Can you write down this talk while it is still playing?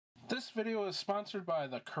This video is sponsored by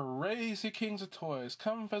the Crazy Kings of Toys.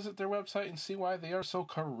 Come visit their website and see why they are so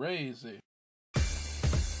crazy.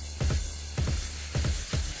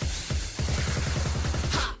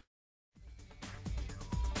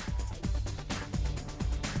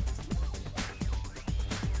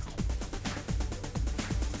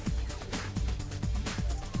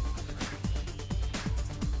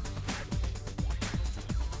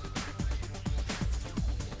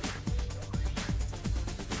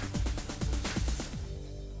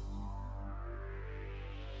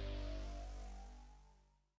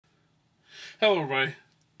 Hello everybody,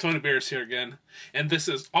 Tony Bears here again, and this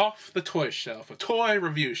is Off the Toy Shelf, a toy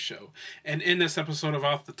review show. And in this episode of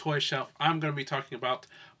Off the Toy Shelf, I'm going to be talking about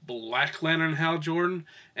Black Lantern Hal Jordan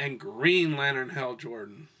and Green Lantern Hal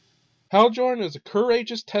Jordan. Hal Jordan is a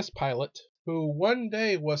courageous test pilot who one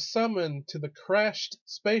day was summoned to the crashed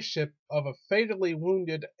spaceship of a fatally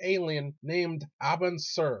wounded alien named Abin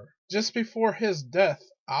Sur. Just before his death,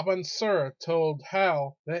 Abin Sur told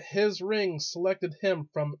Hal that his ring selected him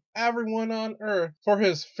from everyone on Earth for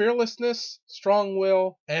his fearlessness, strong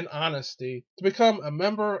will, and honesty to become a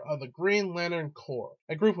member of the Green Lantern Corps,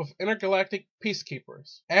 a group of intergalactic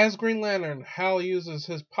peacekeepers. As Green Lantern, Hal uses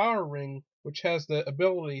his power ring, which has the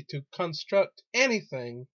ability to construct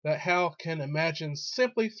anything that Hal can imagine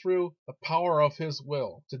simply through the power of his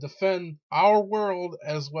will, to defend our world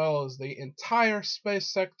as well as the entire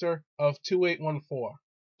space sector of 2814.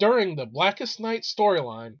 During the Blackest Night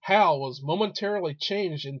storyline, Hal was momentarily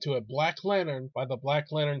changed into a Black Lantern by the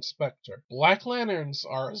Black Lantern Spectre. Black Lanterns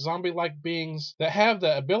are zombie-like beings that have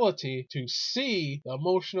the ability to see the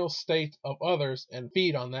emotional state of others and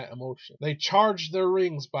feed on that emotion. They charge their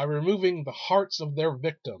rings by removing the hearts of their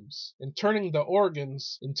victims and turning the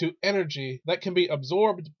organs into energy that can be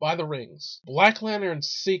absorbed by the rings. Black Lanterns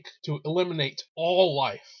seek to eliminate all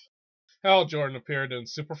life. Hal Jordan appeared in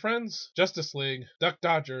Super Friends, Justice League, Duck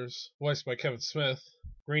Dodgers, voiced by Kevin Smith,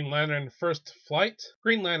 Green Lantern First Flight,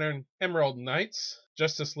 Green Lantern Emerald Knights,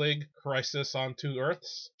 Justice League Crisis on Two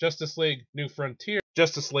Earths, Justice League New Frontier,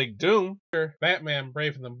 Justice League Doom, Batman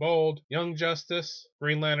Brave and the Bold, Young Justice,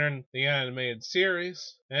 Green Lantern the Animated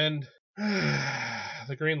Series, and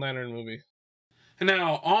the Green Lantern movie. And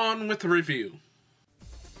now, on with the review.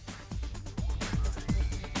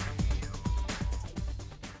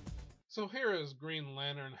 So here is Green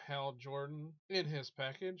Lantern Hal Jordan in his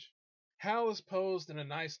package. Hal is posed in a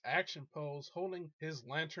nice action pose holding his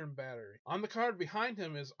lantern battery. On the card behind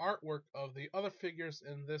him is artwork of the other figures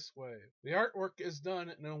in this wave. The artwork is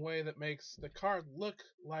done in a way that makes the card look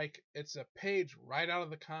like it's a page right out of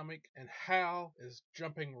the comic and Hal is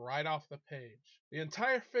jumping right off the page. The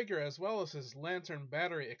entire figure as well as his lantern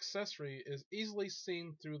battery accessory is easily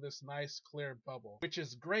seen through this nice clear bubble, which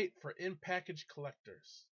is great for in-package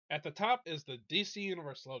collectors. At the top is the DC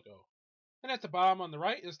Universe logo. And at the bottom on the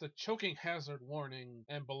right is the choking hazard warning.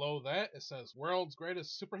 And below that it says World's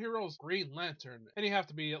Greatest Superheroes Green Lantern. And you have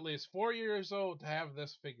to be at least 4 years old to have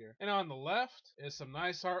this figure. And on the left is some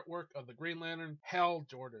nice artwork of the Green Lantern Hal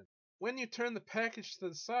Jordan. When you turn the package to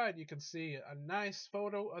the side, you can see a nice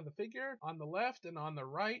photo of the figure on the left, and on the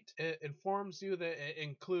right, it informs you that it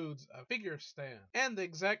includes a figure stand. And the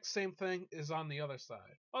exact same thing is on the other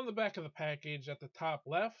side. On the back of the package at the top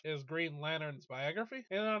left is Green Lantern's biography,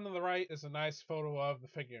 and on the right is a nice photo of the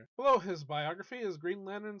figure. Below his biography is Green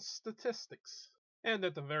Lantern's statistics. And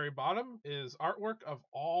at the very bottom is artwork of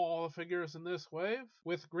all the figures in this wave,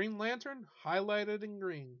 with Green Lantern highlighted in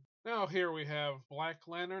green. Now here we have Black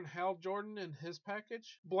Lantern Hal Jordan in his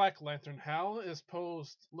package. Black Lantern Hal is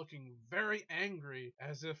posed looking very angry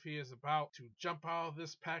as if he is about to jump out of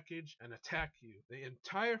this package and attack you. The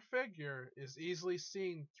entire figure is easily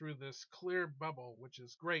seen through this clear bubble, which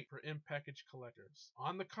is great for in-package collectors.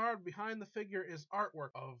 On the card behind the figure is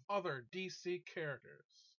artwork of other DC characters.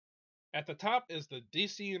 At the top is the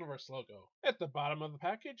DC Universe logo. At the bottom of the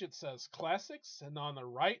package it says Classics, and on the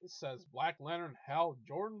right it says Black Lantern Hal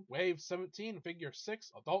Jordan Wave 17 Figure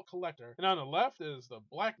 6 Adult Collector, and on the left is the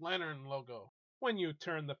Black Lantern logo. When you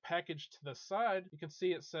turn the package to the side, you can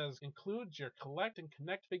see it says Includes your Collect and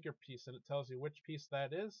Connect figure piece, and it tells you which piece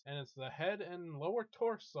that is, and it's the head and lower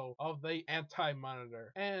torso of the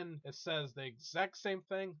Anti-Monitor, and it says the exact same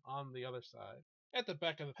thing on the other side. At the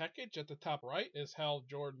back of the package, at the top right, is Hal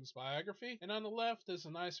Jordan's biography, and on the left is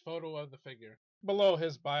a nice photo of the figure. Below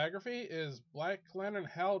his biography is Black Lantern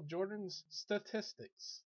Hal Jordan's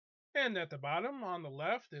statistics. And at the bottom, on the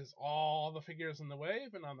left, is all the figures in the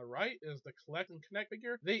wave, and on the right is the Collect and Connect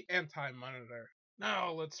figure, the Anti-Monitor.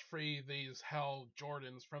 Now let's free these Hal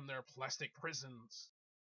Jordans from their plastic prisons.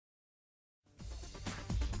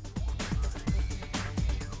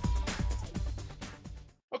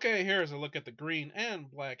 Okay, here's a look at the green and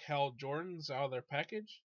black Hal Jordans out of their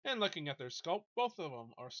package. And looking at their sculpt, both of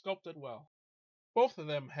them are sculpted well. Both of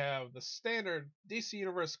them have the standard DC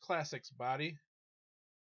Universe Classics body,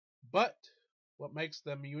 but what makes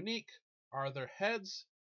them unique are their heads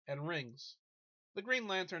and rings. The Green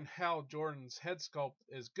Lantern Hal Jordan's head sculpt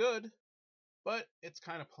is good, but it's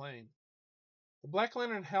kind of plain. The Black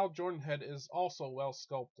Lantern Hal Jordan head is also well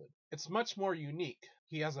sculpted. It's much more unique.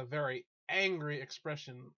 He has a very angry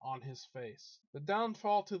expression on his face. The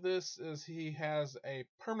downfall to this is he has a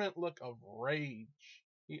permanent look of rage.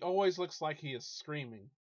 He always looks like he is screaming.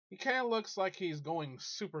 He kind of looks like he's going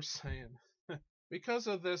Super Saiyan. Because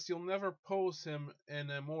of this, you'll never pose him in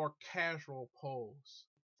a more casual pose.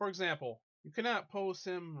 For example, you cannot pose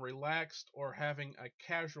him relaxed or having a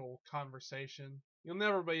casual conversation. You'll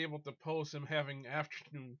never be able to pose him having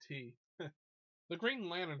afternoon tea. The Green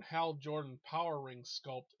Lantern Hal Jordan Power Ring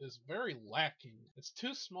sculpt is very lacking. It's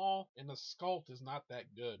too small and the sculpt is not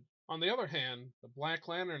that good. On the other hand, the Black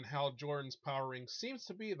Lantern Hal Jordan's Power Ring seems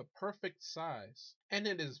to be the perfect size, and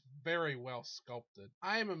it is very well sculpted.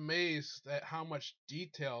 I am amazed at how much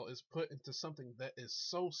detail is put into something that is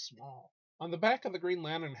so small. On the back of the Green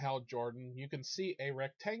Lantern Hal Jordan, you can see a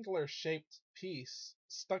rectangular shaped piece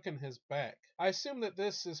stuck in his back. I assume that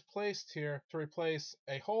this is placed here to replace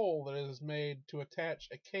a hole that is made to attach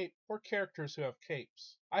a cape for characters who have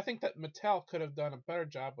capes. I think that Mattel could have done a better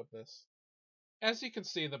job with this. As you can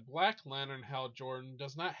see, the Black Lantern Hal Jordan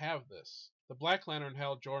does not have this. The Black Lantern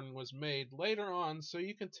Hal Jordan was made later on, so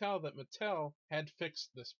you can tell that Mattel had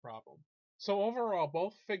fixed this problem. So overall,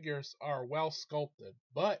 both figures are well sculpted,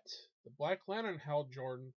 but the Black Lantern Hal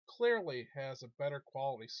Jordan clearly has a better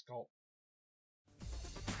quality sculpt.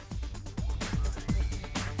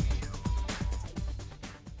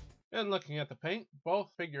 And looking at the paint,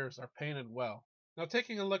 both figures are painted well. Now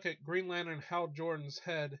taking a look at Green Lantern Hal Jordan's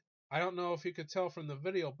head, I don't know if you could tell from the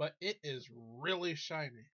video, but it is really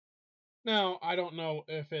shiny. Now, I don't know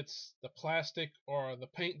if it's the plastic or the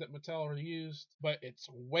paint that Mattel used, but it's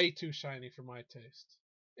way too shiny for my taste.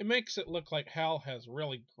 It makes it look like Hal has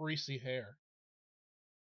really greasy hair.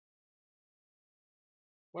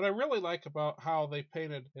 What I really like about how they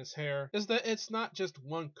painted his hair is that it's not just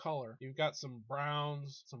one color. You've got some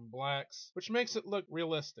browns, some blacks, which makes it look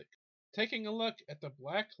realistic. Taking a look at the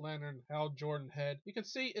Black Lantern Hal Jordan head, you can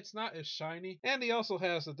see it's not as shiny, and he also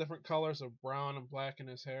has the different colors of brown and black in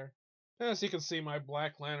his hair. As you can see, my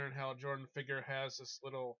Black Lantern Hal Jordan figure has this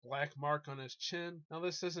little black mark on his chin. Now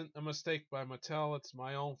this isn't a mistake by Mattel, it's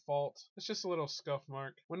my own fault. It's just a little scuff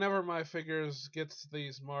mark. Whenever my figures get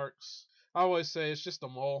these marks, I always say it's just a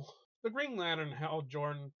mole. The Green Lantern Hal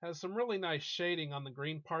Jordan has some really nice shading on the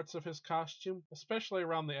green parts of his costume, especially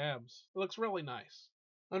around the abs. It looks really nice.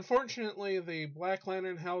 Unfortunately, the Black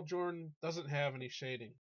Lantern Hal Jordan doesn't have any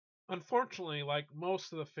shading. Unfortunately, like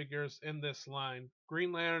most of the figures in this line,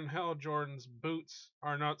 Green Lantern Hal Jordan's boots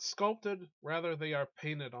are not sculpted, rather they are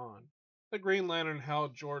painted on. The Green Lantern Hal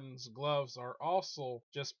Jordan's gloves are also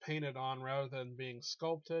just painted on rather than being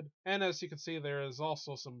sculpted, and as you can see there is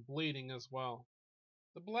also some bleeding as well.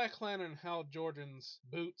 The Black Lantern Hal Jordan's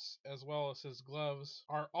boots, as well as his gloves,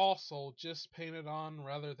 are also just painted on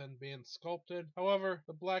rather than being sculpted. However,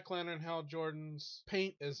 the Black Lantern Hal Jordan's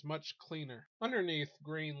paint is much cleaner. Underneath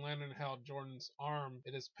Green Lantern Hal Jordan's arm,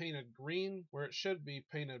 it is painted green where it should be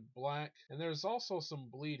painted black, and there's also some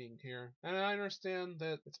bleeding here. And I understand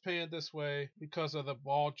that it's painted this way because of the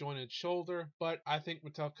ball jointed shoulder, but I think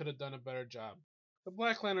Mattel could have done a better job. The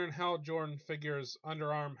Black Lantern Hal Jordan figure's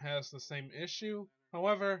underarm has the same issue.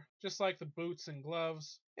 However, just like the boots and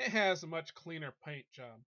gloves, it has a much cleaner paint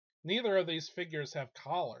job. Neither of these figures have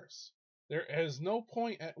collars. There is no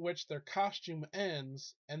point at which their costume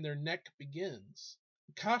ends and their neck begins.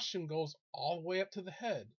 The costume goes all the way up to the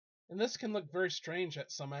head, and this can look very strange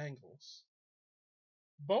at some angles.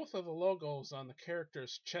 Both of the logos on the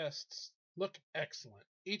characters' chests look excellent.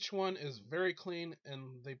 Each one is very clean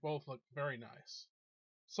and they both look very nice.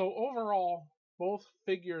 So overall, both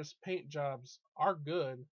figures' paint jobs are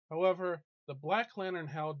good. However, the Black Lantern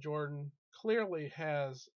Hal Jordan clearly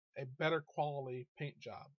has a better quality paint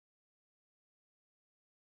job.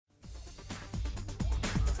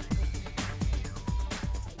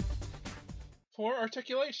 For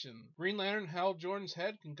articulation, Green Lantern Hal Jordan's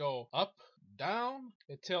head can go up, down,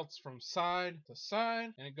 it tilts from side to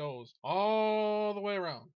side, and it goes all the way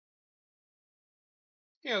around.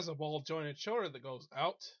 He has a ball jointed shoulder that goes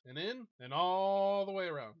out and in and all the way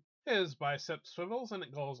around. His bicep swivels and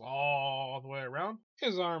it goes all the way around.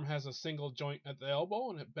 His arm has a single joint at the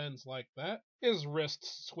elbow and it bends like that. His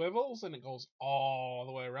wrist swivels and it goes all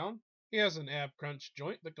the way around. He has an ab crunch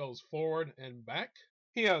joint that goes forward and back.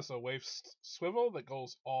 He has a waist swivel that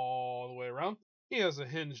goes all the way around. He has a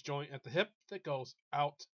hinge joint at the hip that goes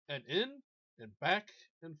out and in and back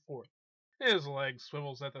and forth. His leg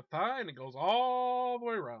swivels at the thigh and it goes all the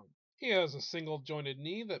way around. He has a single jointed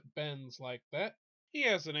knee that bends like that. He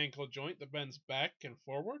has an ankle joint that bends back and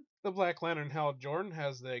forward. The Black Lantern Hal Jordan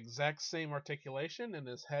has the exact same articulation, and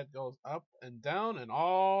his head goes up and down and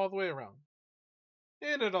all the way around.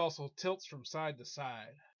 And it also tilts from side to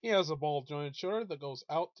side. He has a ball jointed shoulder that goes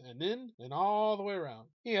out and in and all the way around.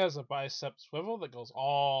 He has a bicep swivel that goes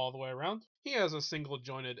all the way around. He has a single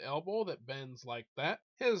jointed elbow that bends like that.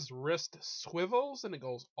 His wrist swivels and it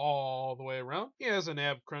goes all the way around. He has an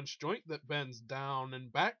ab crunch joint that bends down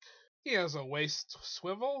and back. He has a waist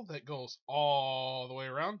swivel that goes all the way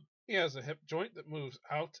around. He has a hip joint that moves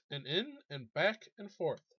out and in and back and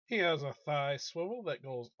forth. He has a thigh swivel that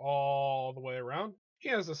goes all the way around. He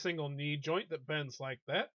has a single knee joint that bends like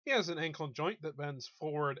that. He has an ankle joint that bends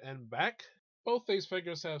forward and back. Both these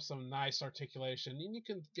figures have some nice articulation, and you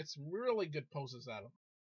can get some really good poses out of them.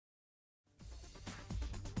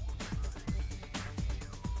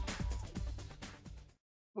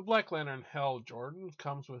 The Black Lantern Hal Jordan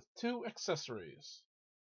comes with 2 accessories,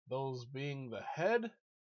 those being the head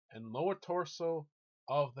and lower torso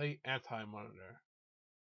of the Anti-Monitor.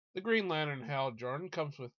 The Green Lantern Hal Jordan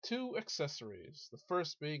comes with 2 accessories, the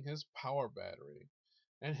first being his power battery,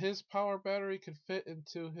 and his power battery can fit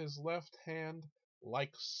into his left hand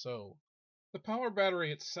like so. The power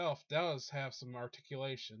battery itself does have some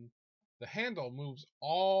articulation. The handle moves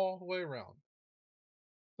all the way around.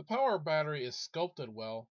 The power battery is sculpted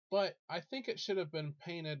well, but I think it should have been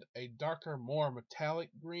painted a darker, more metallic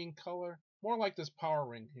green color, more like this power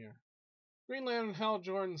ring here. Green Lantern Hal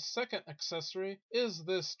Jordan's second accessory is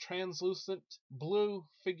this translucent blue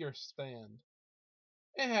figure stand.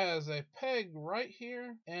 It has a peg right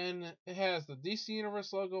here, and it has the DC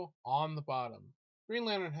Universe logo on the bottom. Green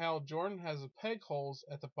Lantern Hal Jordan has a peg holes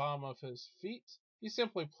at the bottom of his feet. You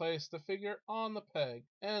simply place the figure on the peg,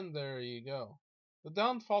 and there you go. The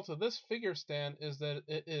downfall to this figure stand is that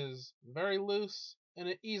it is very loose, and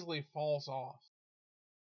it easily falls off.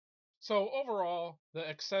 So overall, the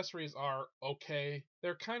accessories are okay.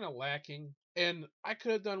 They're kind of lacking, and I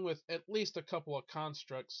could have done with at least a couple of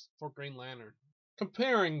constructs for Green Lantern.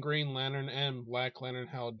 Comparing Green Lantern and Black Lantern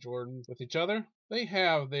Hal Jordan with each other, they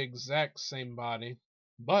have the exact same body,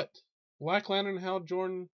 but Black Lantern Hal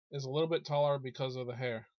Jordan is a little bit taller because of the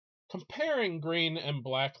hair. Comparing Green and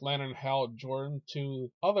Black Lantern Hal Jordan to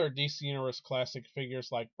other DC Universe classic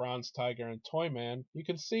figures like Bronze Tiger and Toyman, you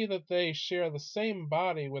can see that they share the same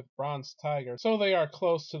body with Bronze Tiger, so they are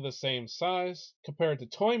close to the same size. Compared to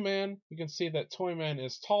Toyman, you can see that Toyman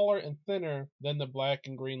is taller and thinner than the Black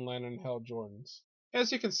and Green Lantern Hal Jordans.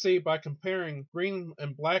 As you can see by comparing Green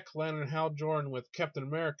and Black Lantern Hal Jordan with Captain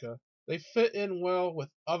America, they fit in well with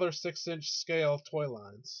other 6-inch scale toy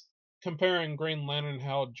lines. Comparing Green Lantern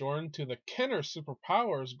Hal Jordan to the Kenner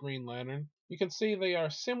Superpowers Green Lantern, you can see they are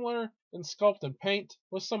similar in sculpt and paint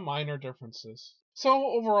with some minor differences. So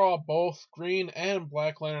overall, both Green and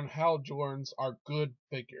Black Lantern Hal Jordans are good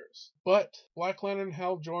figures. But Black Lantern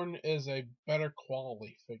Hal Jordan is a better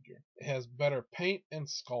quality figure. It has better paint and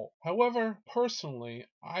sculpt. However, personally,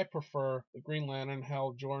 I prefer the Green Lantern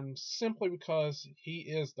Hal Jordan simply because he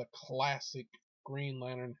is the classic Green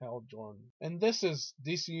Lantern Hal Jordan. And this is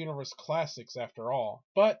DC Universe Classics after all.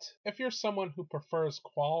 But if you're someone who prefers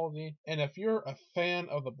quality, and if you're a fan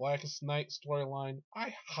of the Blackest Night storyline,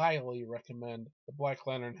 I highly recommend the Black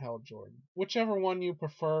Lantern Hal Jordan. Whichever one you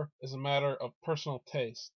prefer is a matter of personal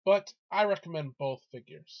taste, but I recommend both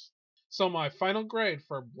figures. So my final grade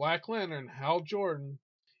for Black Lantern Hal Jordan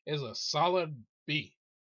is a solid B.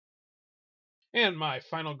 And my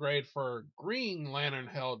final grade for Green Lantern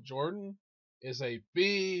Hal Jordan is a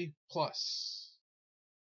B+.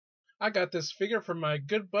 I got this figure from my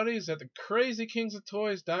good buddies at the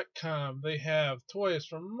CrazyKingsOfToys.com. They have toys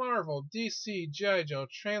from Marvel, DC, G.I. Joe,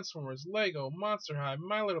 Transformers, Lego, Monster High,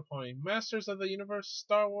 My Little Pony, Masters of the Universe,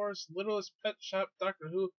 Star Wars, Littlest Pet Shop, Doctor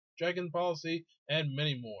Who, Dragon Ball Z, and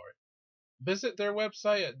many more. Visit their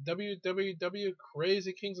website at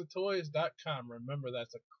www.crazykingsoftoys.com. Remember,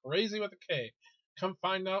 that's a crazy with a K. Come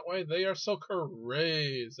find out why they are so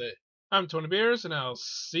crazy. I'm Tony Beers, and I'll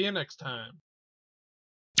see you next time.